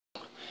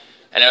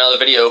And another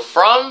video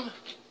from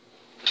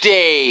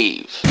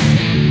Dave.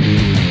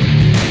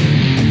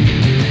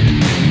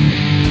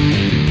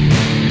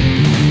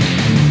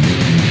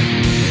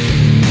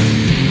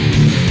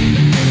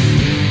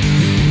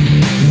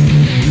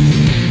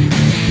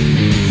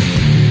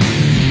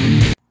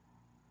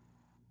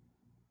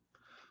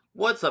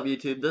 What's up,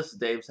 YouTube? This is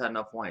Dave's Heading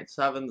Up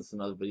 187. This is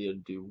another video to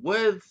do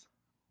with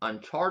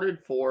Uncharted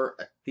 4: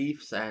 A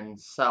Thief's End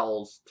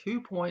sells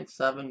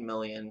 2.7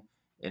 million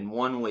in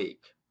 1 week.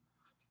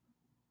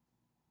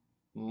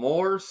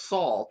 More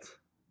salt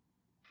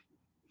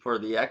for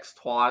the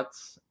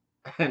XTwats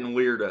and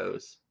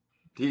weirdos.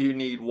 Do you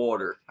need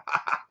water?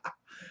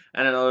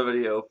 And another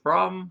video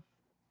from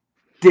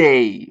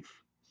Dave.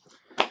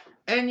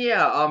 And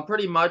yeah,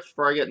 pretty much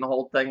before I get in the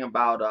whole thing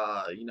about,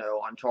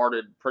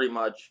 Uncharted pretty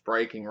much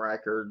breaking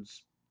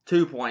records,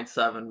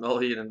 2.7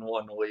 million in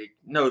 1 week,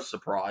 no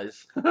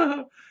surprise,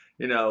 I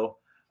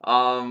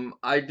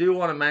do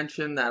want to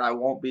mention that I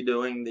won't be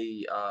doing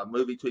the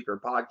Movie Tweaker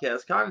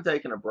podcast, kind of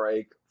taking a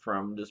break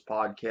from just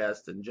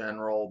podcast in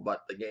general,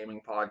 but the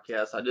gaming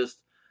podcast, I just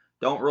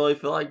don't really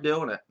feel like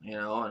doing it, and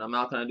I'm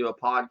not going to do a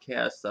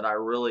podcast that I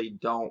really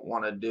don't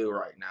want to do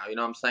right now, you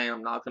know what I'm saying?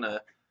 I'm not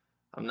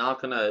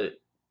going to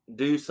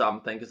do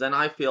something, because then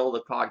I feel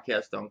the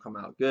podcast don't come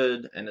out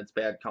good and it's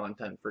bad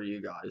content for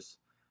you guys.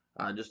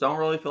 I just don't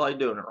really feel like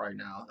doing it right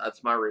now.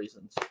 That's my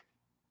reasons.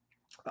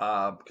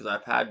 Because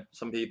I've had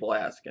some people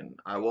asking.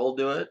 I will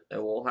do it.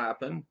 It will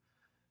happen.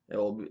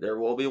 There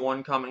will be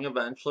one coming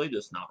eventually,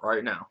 just not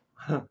right now.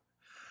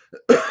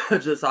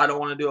 Just I don't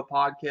want to do a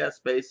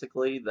podcast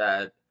basically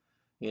that,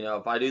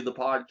 if I do the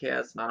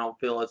podcast and I don't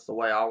feel it's the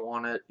way I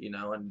want it,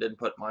 and didn't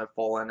put my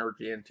full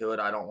energy into it,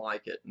 I don't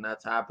like it. And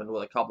that's happened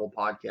with a couple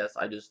podcasts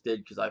I just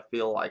did because I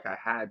feel like I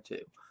had to.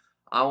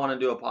 I want to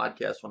do a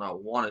podcast when I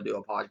want to do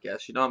a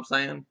podcast. You know what I'm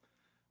saying?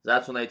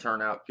 That's when they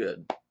turn out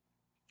good.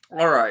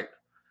 All right.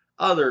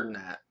 Other than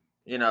that,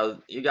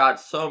 you got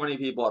so many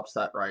people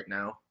upset right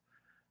now.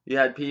 You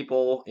had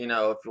people,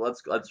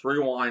 let's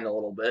rewind a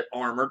little bit.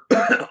 Armored.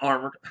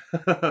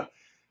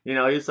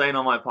 He's saying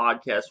on my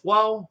podcast,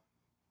 well,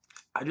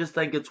 I just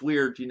think it's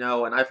weird,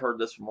 and I've heard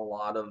this from a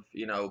lot of,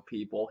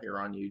 people here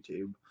on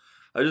YouTube.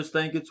 I just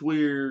think it's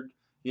weird,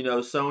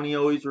 Sony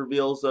always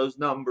reveals those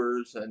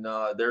numbers, and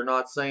they're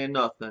not saying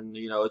nothing,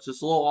 it's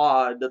just a little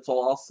odd, that's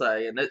all I'll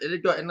say. And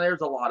and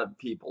there's a lot of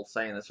people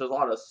saying this. There's a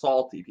lot of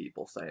salty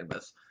people saying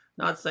this.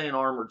 Not saying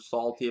Armored's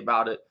salty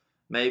about it.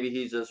 Maybe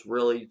he's just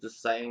really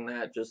just saying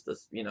that, just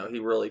this, he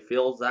really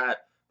feels that.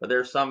 But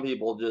there's some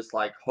people just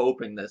like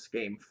hoping this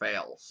game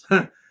fails.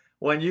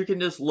 When you can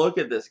just look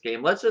at this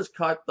game, let's just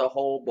cut the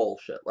whole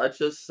bullshit. Let's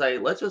just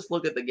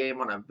look at the game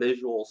on a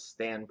visual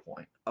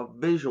standpoint. A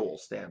visual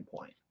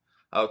standpoint.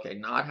 Okay,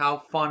 not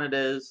how fun it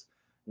is,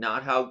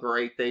 not how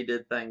great they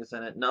did things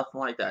in it, nothing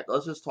like that.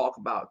 Let's just talk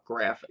about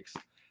graphics.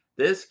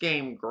 This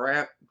game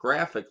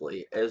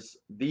graphically is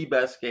the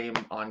best game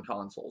on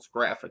consoles,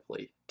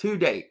 graphically, to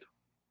date,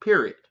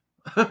 period,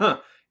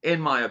 in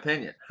my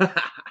opinion.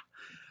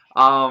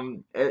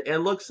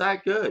 It looks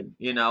that good,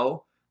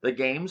 the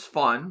game's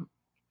fun.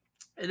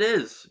 It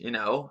is,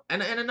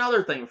 and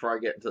another thing before I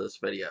get into this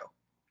video,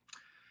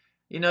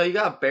 you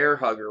got Bear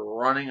Hugger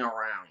running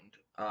around,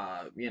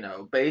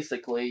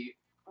 basically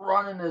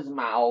running his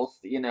mouth,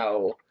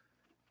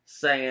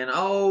 saying,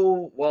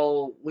 oh,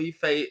 well, we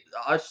face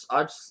us,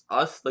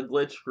 the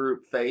glitch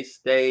group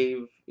faced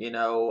Dave,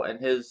 and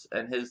his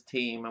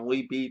team, and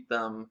we beat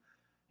them,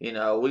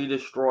 we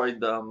destroyed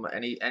them,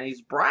 and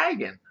he's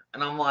bragging,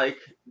 and I'm like,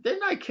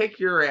 didn't I kick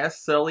your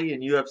ass silly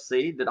in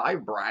UFC? Did I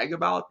brag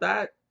about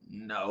that?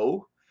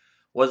 No.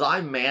 Was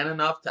I man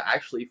enough to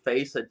actually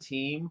face a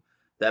team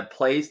that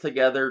plays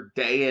together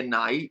day and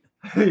night?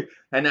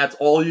 And that's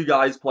all you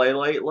guys play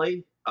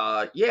lately?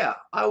 Yeah,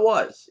 I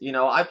was.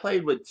 I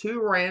played with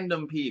 2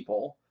 random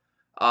people.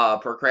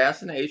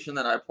 Procrastination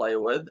that I play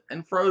with,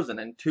 and Frozen,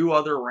 and 2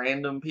 other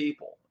random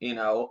people,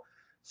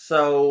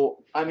 So,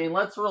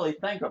 let's really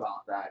think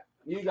about that.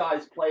 You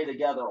guys play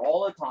together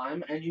all the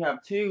time, and you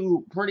have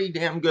 2 pretty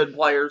damn good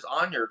players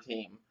on your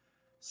team.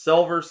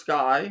 Silver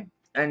Sky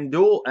and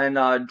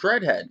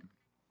Dreadhead,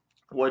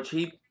 which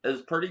he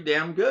is pretty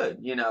damn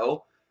good,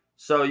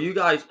 So you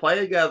guys play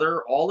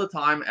together all the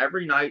time,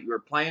 every night. You were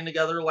playing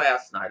together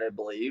last night, I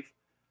believe.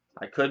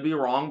 I could be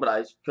wrong, but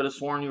I could have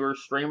sworn you were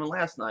streaming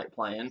last night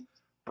playing.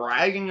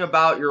 Bragging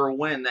about your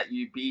win that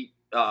you beat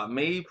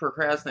me,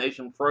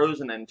 Procrastination,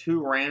 Frozen, and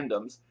 2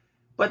 randoms.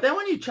 But then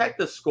when you check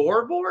the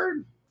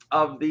scoreboard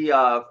of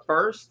the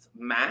first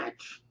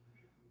match,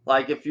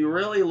 like if you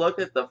really look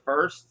at the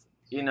first,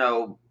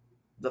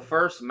 the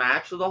first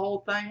match of the whole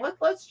thing,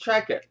 let's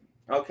check it.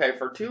 Okay,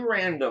 for 2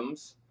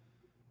 randoms,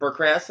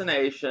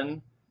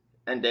 Procrastination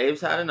and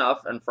Dave's Had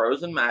Enough and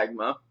Frozen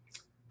Magma,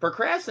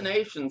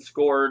 Procrastination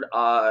scored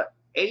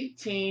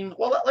 18.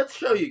 Well, let's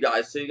show you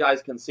guys so you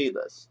guys can see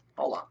this.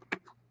 Hold on.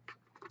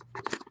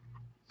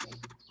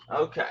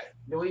 Okay,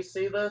 do we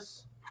see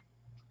this?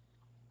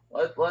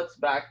 Let's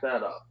back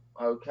that up.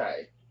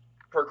 Okay,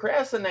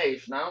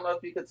 Procrastination, I don't know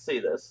if you could see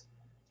this.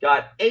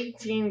 got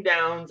 18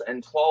 downs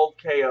and 12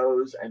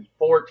 KOs and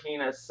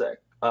 14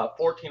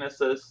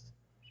 assists,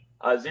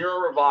 0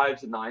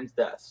 revives and 9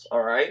 deaths.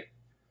 All right.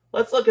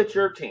 Let's look at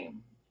your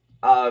team.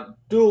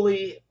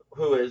 Dooley,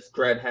 who is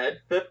Dreadhead,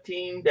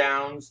 15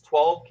 downs,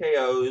 12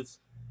 KOs,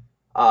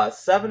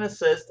 7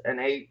 assists and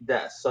 8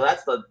 deaths. So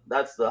that's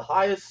the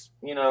highest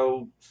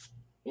the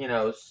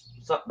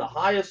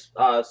highest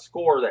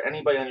score that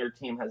anybody on your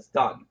team has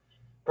done.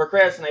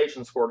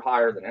 Procrastination scored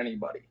higher than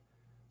anybody.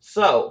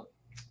 So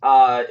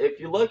if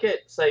you look at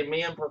say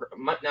me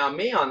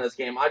on this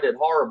game, I did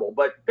horrible.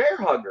 But Bear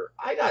Hugger,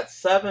 I got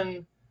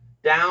 7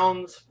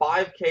 downs,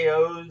 5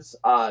 KOs,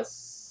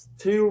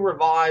 2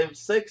 revives,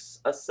 6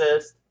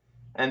 assists,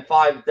 and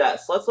 5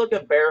 deaths. Let's look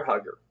at Bear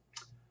Hugger.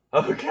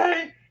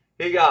 Okay.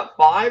 He got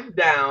 5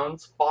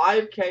 downs,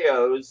 5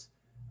 KOs,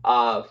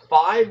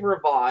 5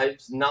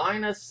 revives,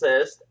 9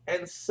 assists,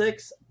 and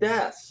 6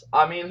 deaths.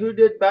 I mean, who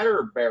did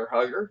better, Bear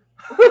Hugger?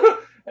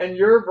 And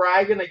you're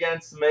bragging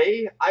against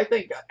me? I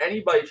think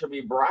anybody should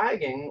be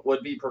bragging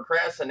would be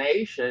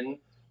Procrastination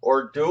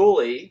or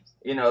Dooley.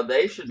 You know,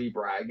 they should be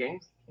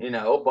bragging, you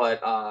know,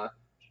 but I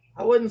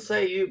wouldn't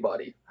say you,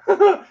 buddy.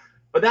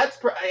 But that's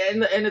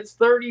and it's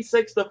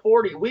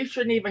 36-40. We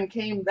shouldn't even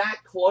came that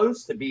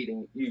close to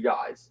beating you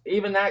guys.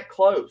 Even that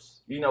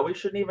close. You know, we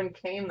shouldn't even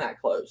came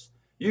that close.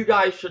 You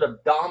guys should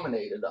have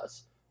dominated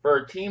us for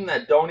a team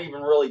that don't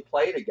even really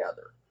play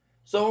together.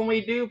 So when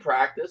we do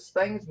practice,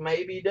 things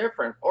may be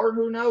different, or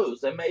who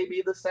knows, it may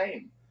be the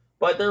same.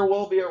 But there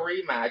will be a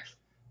rematch.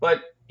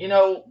 But you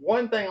know,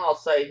 one thing I'll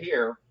say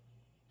here,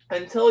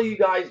 until you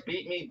guys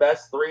beat me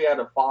best 3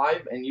 out of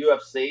 5 in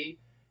UFC.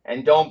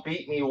 And don't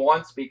beat me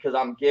once because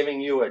I'm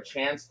giving you a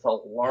chance to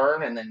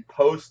learn and then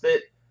post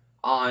it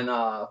on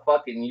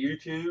fucking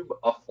YouTube,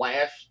 a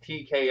flash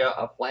TKO,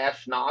 a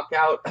flash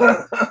knockout,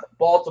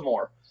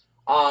 Baltimore.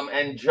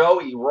 And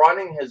Joey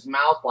running his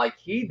mouth like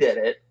he did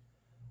it,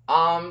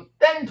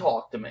 then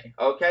talk to me,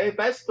 okay?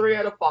 Best 3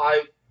 out of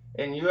 5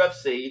 in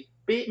UFC,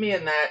 beat me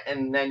in that,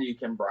 and then you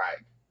can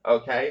brag,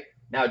 okay?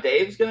 Now,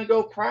 Dave's going to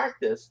go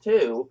practice,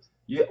 too,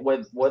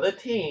 with a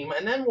team,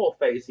 and then we'll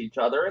face each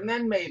other, and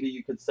then maybe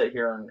you could sit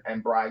here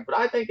and brag. But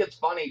I think it's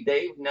funny,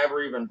 Dave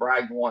never even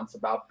bragged once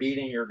about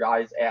beating your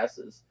guys'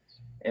 asses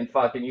in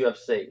fucking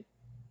UFC.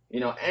 You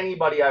know,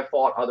 anybody I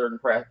fought other than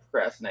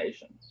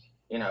Procrastination.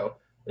 You know,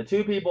 the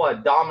 2 people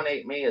that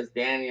dominate me is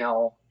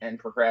Danielle and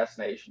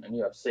Procrastination in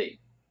UFC.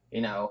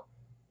 You know,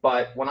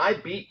 but when I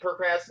beat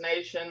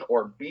Procrastination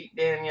or beat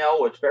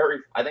Danielle,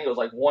 I think it was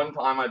like one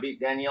time I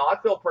beat Danielle,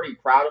 I feel pretty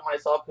proud of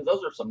myself because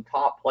those are some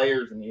top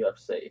players in the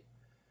UFC.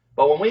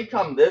 But when we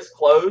come this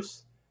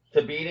close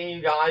to beating you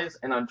guys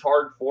in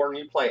Uncharted 4 and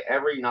you play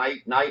every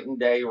night, night and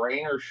day,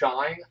 rain or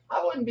shine,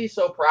 I wouldn't be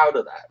so proud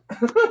of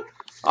that.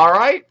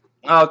 Alright?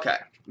 Okay.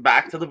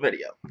 Back to the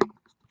video.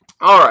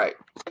 Alright.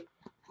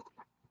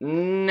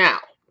 Now,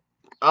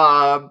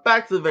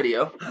 back to the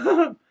video.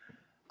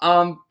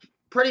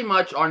 Pretty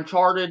much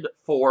Uncharted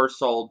 4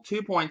 sold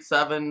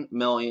 2.7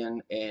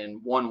 million in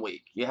 1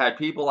 week. You had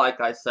people,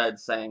 like I said,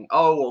 saying,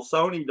 oh, well,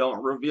 Sony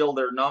don't reveal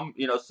their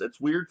you know, it's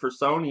weird for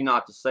Sony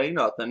not to say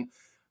nothing.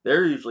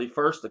 They're usually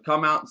first to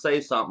come out and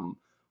say something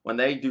when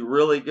they do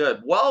really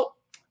good. Well,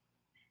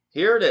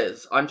 here it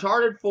is.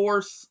 Uncharted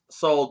 4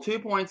 sold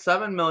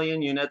 2.7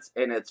 million units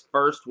in its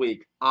first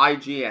week.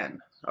 IGN.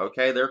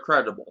 Okay, they're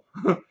credible.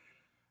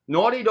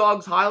 Naughty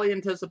Dog's highly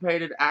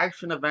anticipated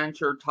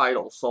action-adventure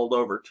title sold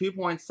over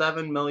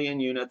 2.7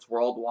 million units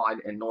worldwide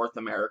in North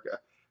America.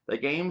 The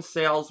game's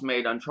sales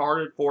made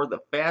Uncharted 4 the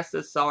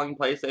fastest-selling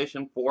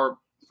PlayStation 4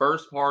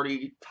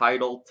 first-party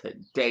title to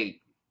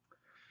date.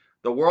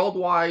 The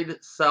worldwide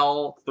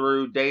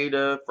sell-through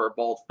data for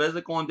both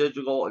physical and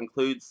digital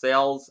includes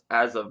sales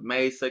as of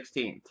May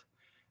 16th.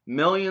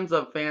 Millions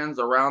of fans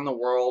around the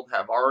world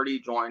have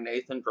already joined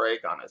Nathan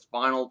Drake on his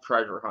final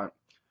treasure hunt.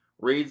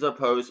 Reads a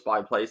post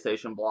by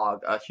PlayStation Blog.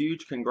 A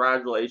huge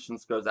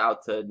congratulations goes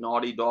out to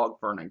Naughty Dog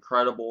for an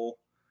incredible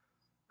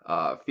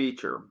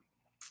feature.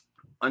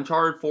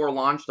 Uncharted 4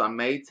 launched on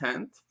May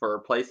 10th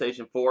for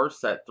PlayStation 4,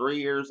 set 3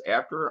 years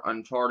after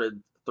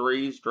Uncharted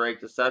 3's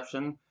Drake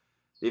Deception.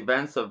 The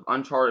events of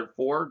Uncharted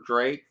 4,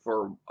 Drake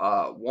for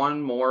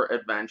one more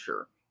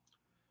adventure.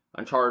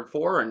 Uncharted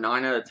 4, a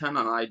 9 out of 10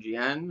 on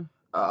IGN.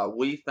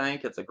 We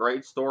think it's a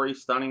great story,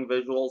 stunning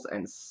visuals,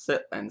 and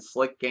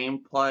slick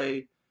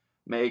gameplay.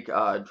 Make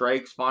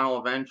Drake's final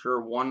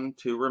adventure one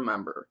to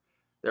remember.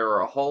 There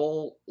are a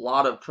whole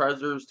lot of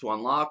treasures to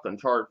unlock.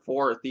 Uncharted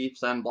 4, A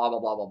Thief's End, blah, blah,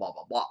 blah, blah, blah,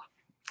 blah,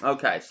 blah.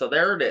 Okay, so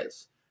there it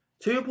is.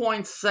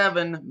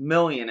 2.7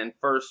 million in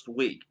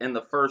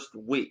the first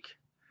week.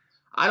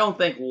 I don't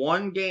think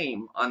one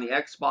game on the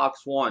Xbox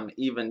One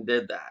even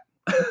did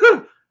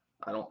that.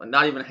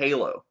 Not even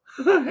Halo.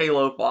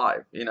 Halo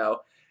 5, you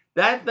know.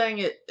 That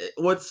thing,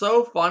 what's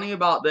so funny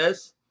about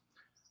this,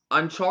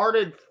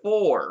 Uncharted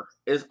 4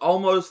 is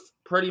almost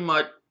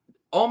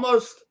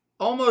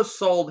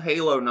sold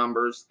Halo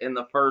numbers in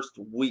the first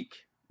week.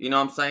 You know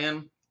what I'm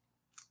saying?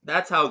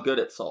 That's how good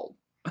it sold.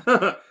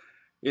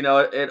 You know,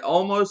 it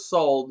almost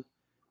sold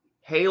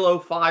Halo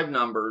 5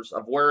 numbers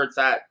of where it's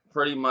at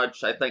pretty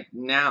much, I think,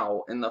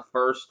 now in the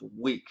first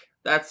week.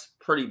 That's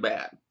pretty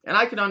bad. And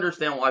I can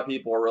understand why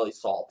people are really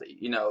salty.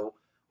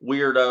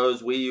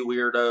 Weirdos, Wii U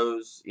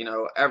weirdos,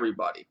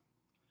 everybody.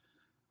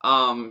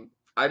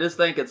 I just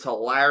think it's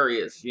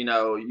hilarious.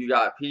 You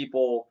got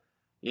people,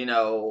 you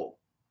know,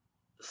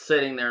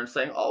 sitting there and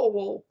saying, "Oh,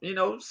 well,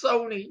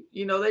 Sony,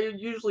 they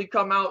usually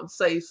come out and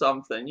say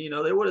something.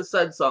 They would have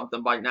said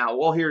something by now."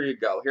 Well, here you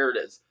go. Here it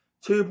is.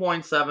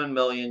 2.7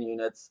 million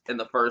units in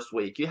the first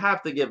week. You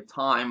have to give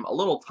a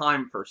little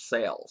time for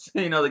sales.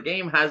 The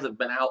game hasn't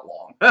been out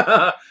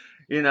long.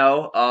 you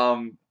know,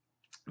 um,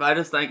 I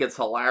just think it's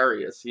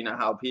hilarious,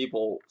 how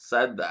people.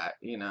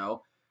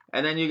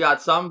 And then you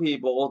got some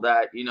people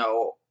that,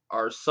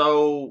 are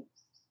so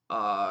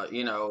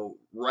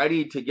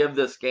ready to give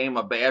this game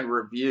a bad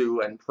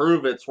review and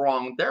prove it's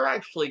wrong. They're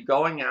actually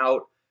going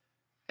out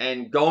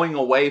and going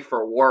away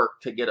for work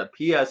to get a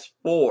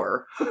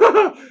PS4,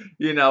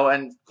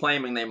 and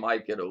claiming they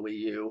might get a Wii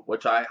U,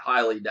 which I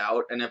highly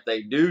doubt. And if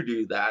they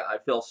do that, I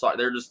feel sorry.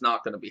 They're just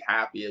not going to be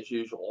happy as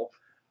usual.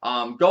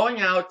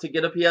 Going out to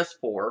get a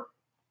PS4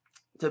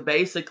 to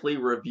basically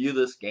review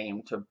this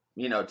game, to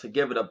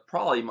give it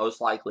probably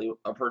most likely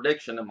a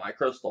prediction in my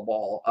crystal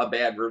ball, a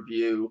bad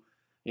review,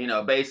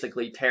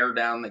 basically tear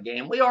down the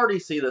game. We already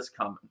see this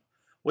coming.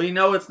 We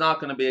know it's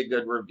not going to be a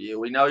good review.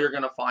 We know you're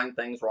going to find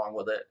things wrong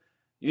with it.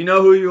 You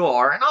know who you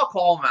are, and I'll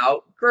call him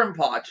out,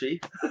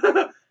 Grimpachi.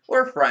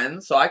 We're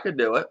friends, so I could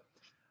do it.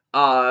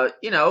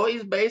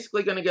 He's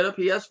basically going to get a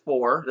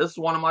PS4. This is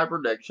one of my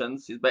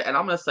predictions. And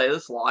I'm going to say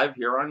this live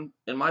here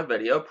in my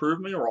video. Prove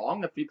me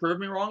wrong. If you prove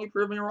me wrong, you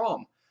prove me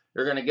wrong.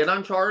 You're going to get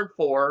Uncharted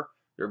 4.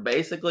 You're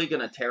basically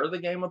going to tear the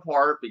game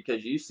apart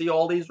because you see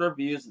all these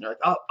reviews and you're like,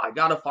 oh, I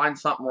got to find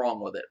something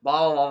wrong with it.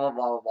 Blah, blah, blah,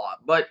 blah, blah.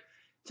 But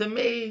to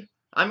me,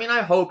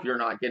 I hope you're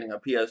not getting a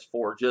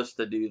PS4 just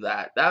to do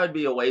that. That would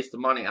be a waste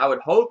of money. I would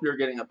hope you're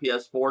getting a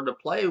PS4 to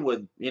play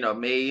with,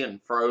 me and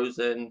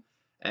Frozen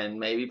and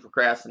maybe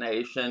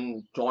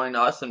Procrastination, join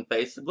us and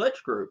face the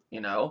glitch group,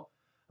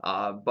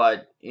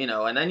 but,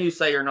 and then you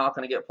say you're not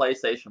going to get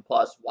PlayStation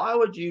Plus. Why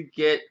would you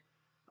get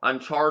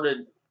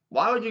Uncharted?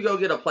 Why would you go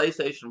get a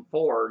PlayStation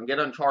 4 and get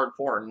Uncharted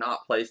 4 and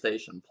not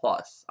PlayStation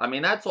Plus?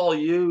 That's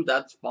all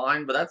that's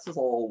fine, but that's just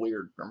a little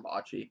weird,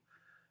 Grimbachi.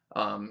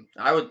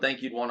 I would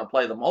think you'd want to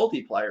play the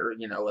multiplayer,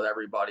 with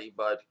everybody,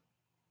 but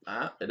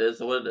it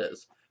is what it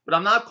is. But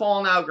I'm not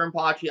calling out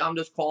Grimpachi. I'm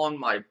just calling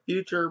my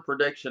future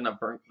prediction of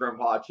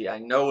Grimpachi. I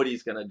know what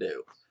he's going to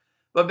do.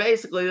 But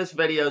basically, this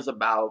video is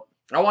about...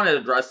 I wanted to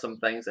address some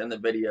things in the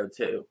video,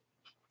 too.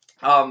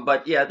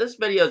 But yeah, this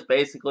video is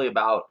basically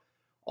about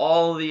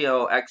all the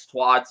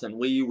XTwats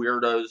and Wii U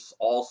weirdos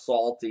all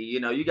salty. You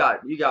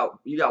got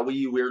Wii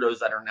U weirdos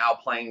that are now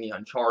playing the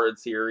Uncharted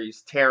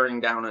series,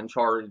 tearing down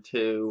Uncharted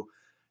 2,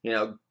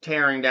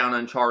 tearing down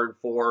Uncharted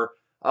 4.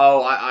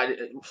 Oh,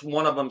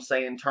 one of them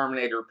saying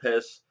Terminator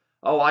piss.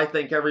 Oh, I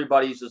think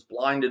everybody's just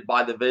blinded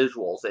by the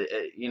visuals.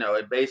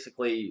 It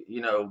basically,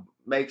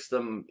 makes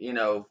them,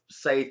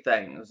 say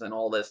things and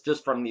all this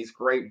just from these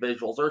great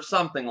visuals or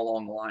something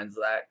along the lines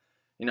of that.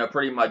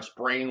 Pretty much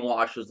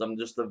brainwashes them,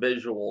 just the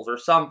visuals or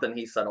something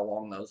he said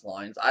along those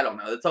lines. I don't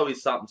know. It's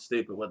always something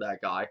stupid with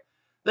that guy.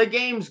 The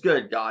game's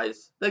good,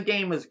 guys. The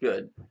game is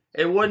good.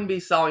 It wouldn't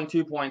be selling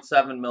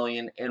 2.7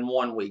 million in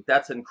 1 week.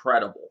 That's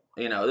incredible.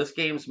 This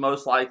game's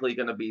most likely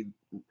going to be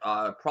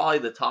probably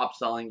the top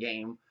selling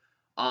game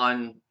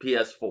on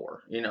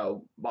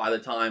PS4. By the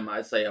time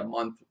I say a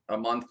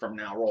month from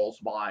now rolls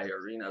by,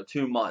 or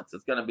 2 months,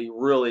 it's going to be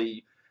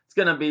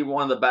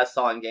one of the best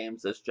selling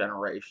games this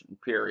generation.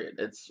 Period.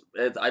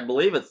 I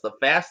believe it's the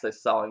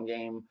fastest selling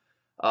game,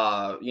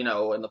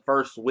 in the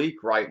first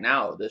week right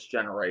now this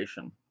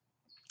generation.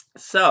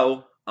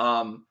 So,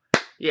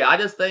 yeah, I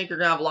just think you're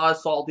going to have a lot of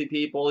salty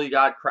people. You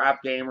got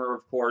Crap Gamer,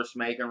 of course,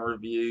 making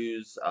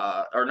reviews,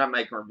 or not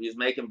making reviews,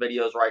 making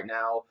videos right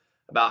now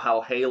about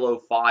how Halo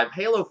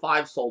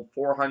 5 sold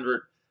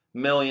 400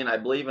 million, I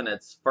believe, in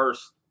its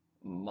first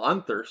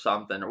month or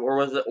something. Or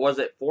was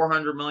it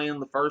 400 million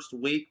the first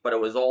week, but it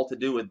was all to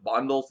do with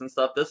bundles and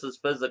stuff. This is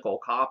physical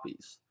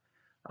copies,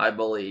 I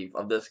believe,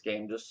 of this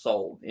game just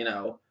sold,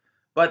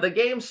 But the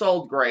game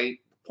sold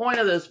great. The point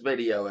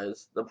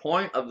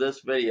of this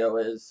video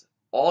is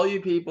all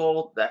you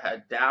people that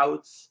had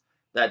doubts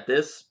that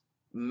this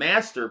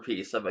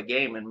masterpiece of a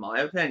game, in my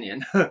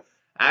opinion,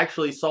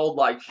 actually sold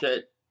like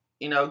shit,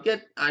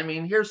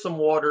 here's some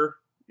water,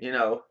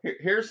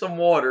 here's some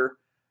water,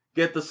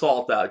 get the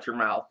salt out your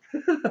mouth.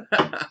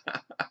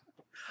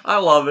 I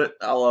love it.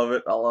 I love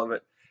it. I love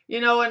it.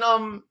 And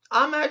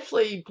I'm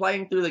actually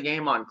playing through the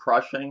game on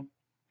crushing,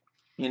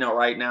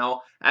 right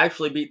now. I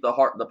actually beat the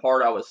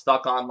part I was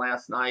stuck on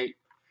last night.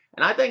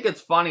 And I think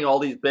it's funny, all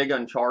these big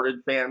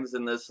Uncharted fans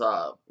in this,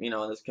 in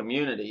this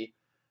community.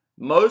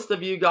 Most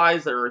of you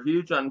guys that are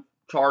huge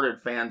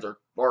Uncharted fans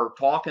or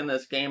talking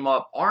this game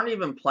up aren't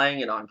even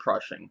playing it on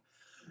crushing.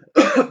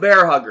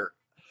 Bear Hugger,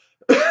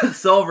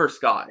 Silver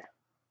Sky.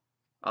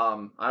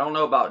 I don't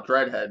know about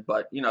Dreadhead,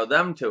 but,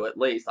 them two at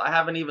least. I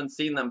haven't even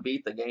seen them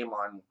beat the game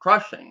on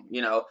crushing,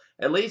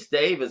 At least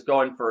Dave is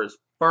going for his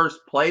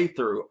first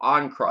playthrough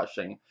on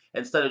crushing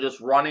instead of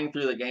just running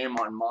through the game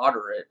on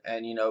moderate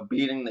and, you know,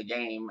 beating the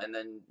game. And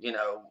then, you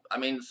know, I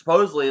mean,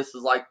 supposedly this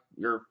is like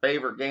your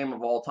favorite game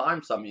of all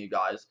time, some of you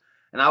guys.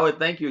 And I would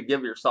think you'd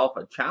give yourself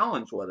a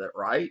challenge with it,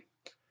 right?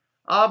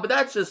 But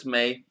that's just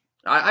me.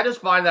 I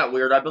just find that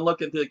weird. I've been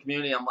looking through the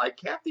community. I'm like,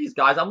 half these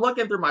guys. I'm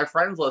looking through my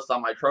friends list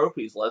on my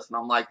trophies list, and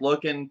I'm like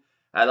looking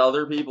at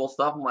other people's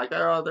stuff. I'm like,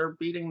 oh, they're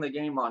beating the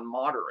game on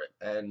moderate,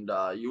 and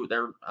I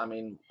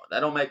mean, that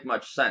don't make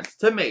much sense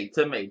to me,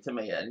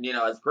 And you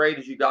know, as great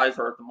as you guys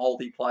are at the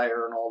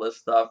multiplayer and all this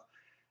stuff,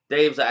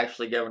 Dave's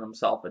actually giving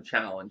himself a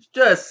challenge.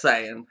 Just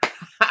saying.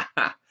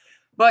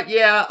 But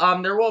yeah,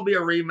 there will be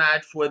a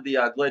rematch with the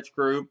Glitch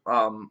group.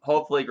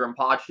 Hopefully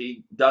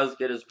Grimpachi does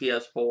get his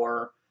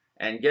PS4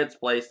 and gets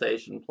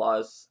PlayStation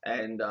Plus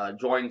and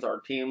joins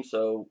our team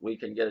so we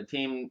can get a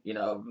team, you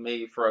know,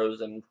 me,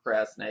 Frozen,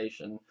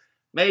 Procrastination.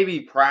 Maybe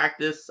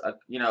practice,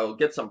 you know,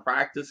 get some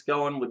practice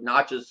going, would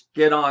not just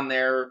get on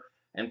there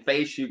and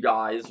face you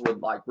guys with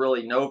like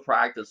really no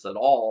practice at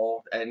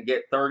all and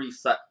get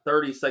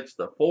 36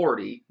 to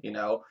 40, you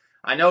know.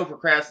 I know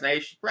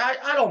Procrastination,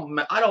 I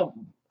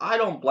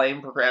don't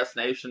blame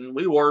Procrastination.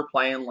 We were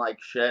playing like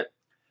shit,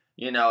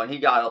 you know, and he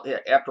got,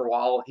 after a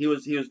while, he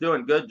was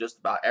doing good just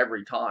about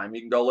every time.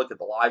 You can go look at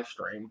the live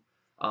stream.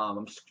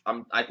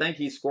 I think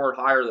he scored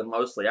higher than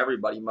mostly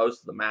everybody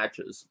most of the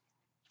matches.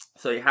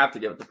 So you have to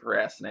give it to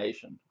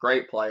Procrastination.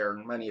 Great player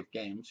in many of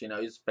games. You know,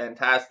 he's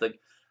fantastic.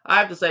 I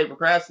have to say,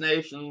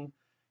 Procrastination,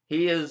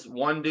 he is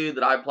one dude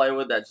that I play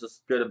with that's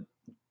just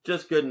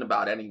good in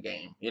about any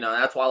game. You know,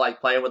 that's why I like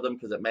playing with him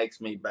because it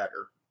makes me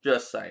better.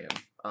 Just saying.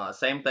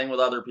 Same thing with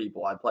other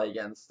people I play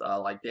against,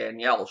 like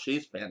Danielle.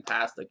 She's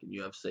fantastic in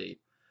UFC.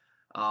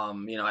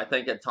 You know, I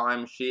think at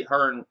times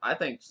I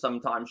think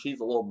sometimes she's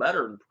a little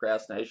better in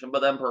Procrastination,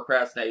 but then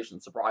Procrastination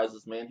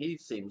surprises me and he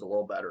seems a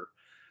little better.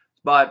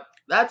 But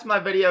that's my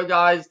video,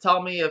 guys.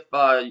 Tell me if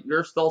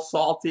you're still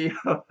salty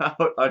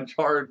about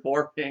Uncharted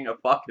 4 being a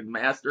fucking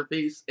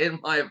masterpiece, in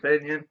my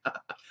opinion.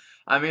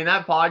 I mean,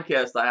 that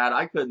podcast I had,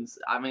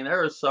 I mean,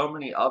 there are so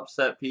many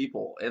upset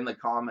people in the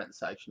comment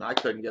section. I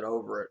couldn't get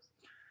over it.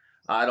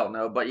 I don't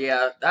know. But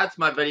yeah, that's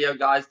my video,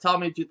 guys. Tell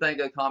me what you think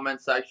in the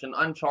comment section.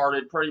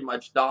 Uncharted pretty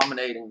much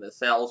dominating the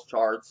sales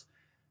charts,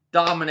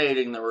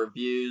 dominating the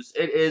reviews.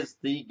 It is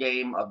the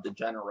game of the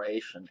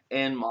generation,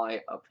 in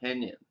my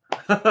opinion.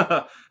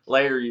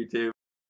 Later, YouTube.